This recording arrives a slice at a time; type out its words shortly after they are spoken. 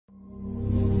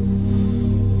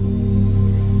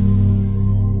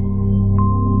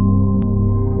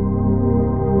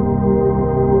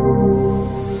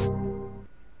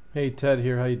Ted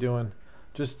here, how you doing?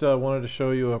 Just wanted to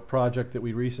show you a project that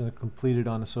we recently completed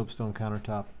on a soapstone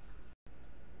countertop.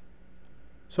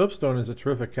 Soapstone is a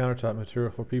terrific countertop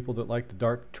material for people that like the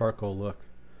dark charcoal look.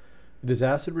 It is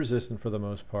acid resistant for the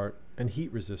most part and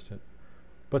heat resistant,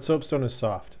 but soapstone is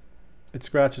soft. It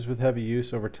scratches with heavy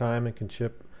use over time and can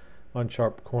chip on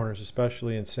sharp corners,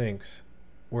 especially in sinks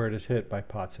where it is hit by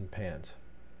pots and pans.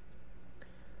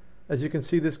 As you can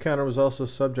see, this counter was also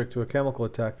subject to a chemical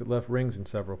attack that left rings in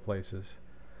several places.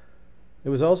 It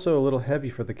was also a little heavy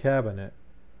for the cabinet,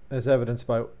 as evidenced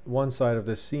by one side of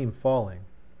this seam falling.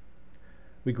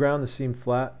 We ground the seam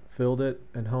flat, filled it,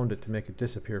 and honed it to make it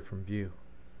disappear from view.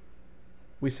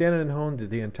 We sanded and honed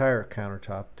the entire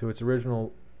countertop to its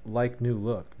original like-new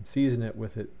look and seasoned it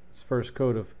with its first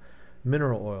coat of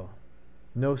mineral oil.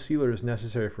 No sealer is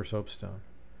necessary for soapstone.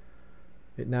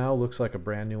 It now looks like a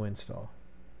brand new install.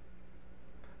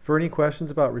 For any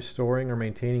questions about restoring or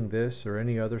maintaining this or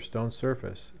any other stone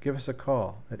surface, give us a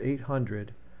call at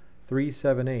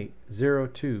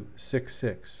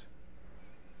 800-378-0266.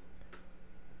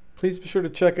 Please be sure to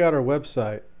check out our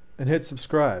website and hit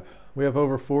subscribe. We have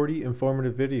over 40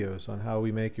 informative videos on how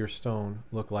we make your stone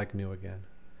look like new again.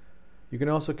 You can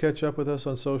also catch up with us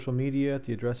on social media at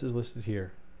the addresses listed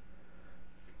here.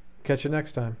 Catch you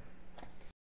next time.